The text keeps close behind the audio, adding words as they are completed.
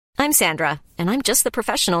I'm Sandra, and I'm just the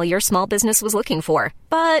professional your small business was looking for.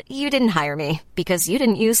 But you didn't hire me because you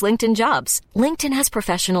didn't use LinkedIn Jobs. LinkedIn has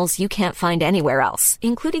professionals you can't find anywhere else,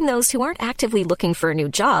 including those who aren't actively looking for a new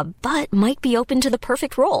job, but might be open to the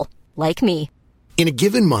perfect role, like me. In a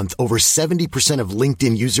given month, over 70% of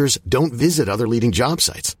LinkedIn users don't visit other leading job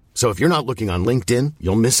sites. So if you're not looking on LinkedIn,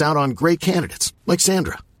 you'll miss out on great candidates like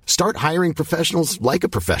Sandra. Start hiring professionals like a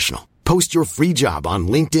professional. Post your free job on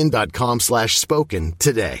linkedin.com/spoken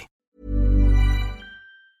today.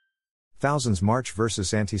 Thousands march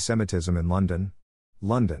versus anti-Semitism in London.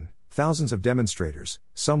 London, thousands of demonstrators,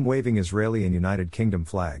 some waving Israeli and United Kingdom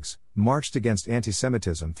flags, marched against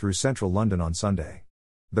anti-Semitism through central London on Sunday.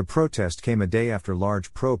 The protest came a day after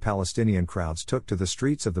large pro-Palestinian crowds took to the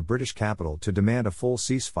streets of the British capital to demand a full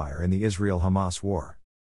ceasefire in the Israel-Hamas war.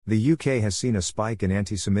 The UK has seen a spike in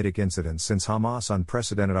anti-Semitic incidents since Hamas'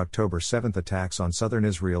 unprecedented October 7 attacks on southern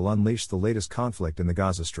Israel unleashed the latest conflict in the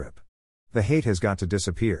Gaza Strip. The hate has got to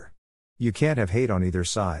disappear. You can't have hate on either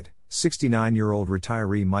side, 69-year-old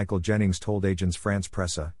retiree Michael Jennings told Agence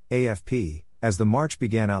France-Presse, AFP, as the march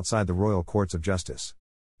began outside the Royal Courts of Justice.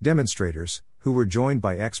 Demonstrators, who were joined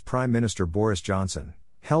by ex-Prime Minister Boris Johnson,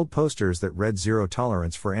 held posters that read "Zero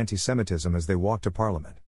Tolerance for Anti-Semitism" as they walked to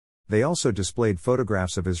Parliament. They also displayed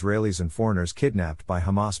photographs of Israelis and foreigners kidnapped by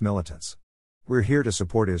Hamas militants. "We're here to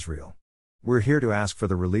support Israel. We're here to ask for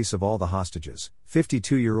the release of all the hostages,"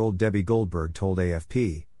 52-year-old Debbie Goldberg told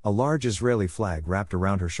AFP, a large Israeli flag wrapped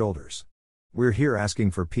around her shoulders. "We're here asking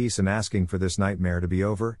for peace and asking for this nightmare to be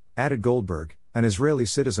over," added Goldberg, an Israeli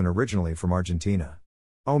citizen originally from Argentina.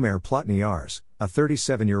 Omer Plotniars, a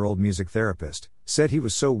 37-year-old music therapist, said he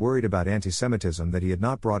was so worried about anti-Semitism that he had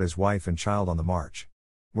not brought his wife and child on the march.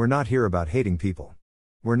 "We're not here about hating people.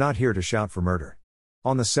 We're not here to shout for murder.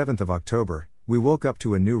 On the 7th of October, we woke up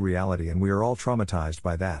to a new reality and we are all traumatized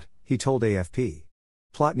by that," he told AFP.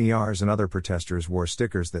 Plotniars and other protesters wore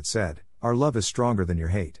stickers that said, "Our love is stronger than your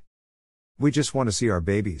hate. We just want to see our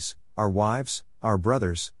babies, our wives, our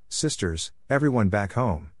brothers, sisters, everyone back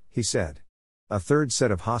home," he said. A third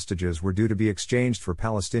set of hostages were due to be exchanged for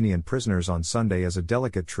Palestinian prisoners on Sunday as a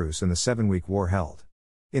delicate truce in the 7-week war held.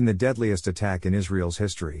 In the deadliest attack in Israel's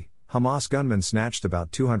history, Hamas gunmen snatched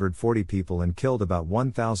about 240 people and killed about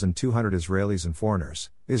 1,200 Israelis and foreigners,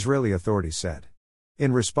 Israeli authorities said.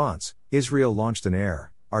 In response, Israel launched an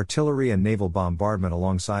air, artillery and naval bombardment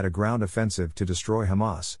alongside a ground offensive to destroy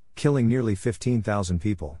Hamas, killing nearly 15,000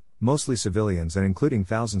 people, mostly civilians and including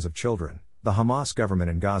thousands of children, the Hamas government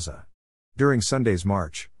in Gaza. During Sunday's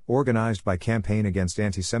march, organized by Campaign Against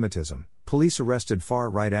Antisemitism, police arrested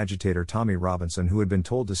far-right agitator Tommy Robinson, who had been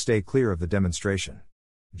told to stay clear of the demonstration.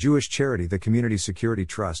 Jewish charity the Community Security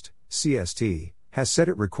Trust, CST, has said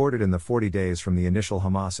it recorded in the 40 days from the initial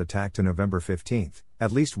Hamas attack to November 15,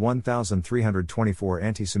 at least 1,324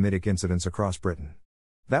 anti-Semitic incidents across Britain.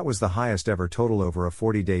 That was the highest ever total over a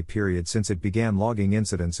 40-day period since it began logging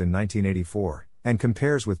incidents in 1984, and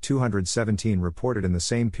compares with 217 reported in the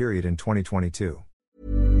same period in 2022.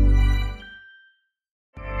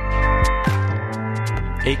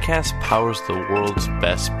 Acast powers the world's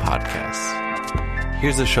best podcasts.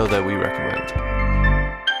 Here's a show that we recommend.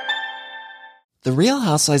 The Real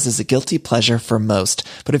Housewives is a guilty pleasure for most,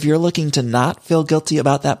 but if you're looking to not feel guilty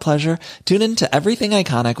about that pleasure, tune in to Everything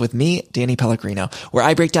Iconic with me, Danny Pellegrino, where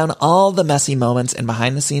I break down all the messy moments and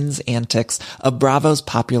behind-the-scenes antics of Bravo's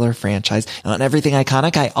popular franchise. And on Everything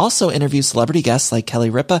Iconic, I also interview celebrity guests like Kelly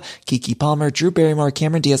Ripa, Keke Palmer, Drew Barrymore,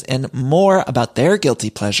 Cameron Diaz, and more about their guilty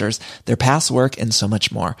pleasures, their past work, and so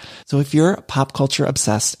much more. So if you're pop culture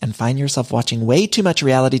obsessed and find yourself watching way too much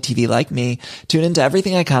reality TV like me, tune into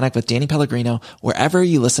Everything Iconic with Danny Pellegrino, wherever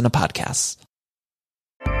you listen to podcasts.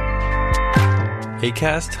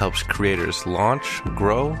 Acast helps creators launch,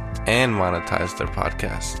 grow, and monetize their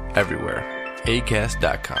podcasts everywhere.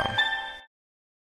 Acast.com.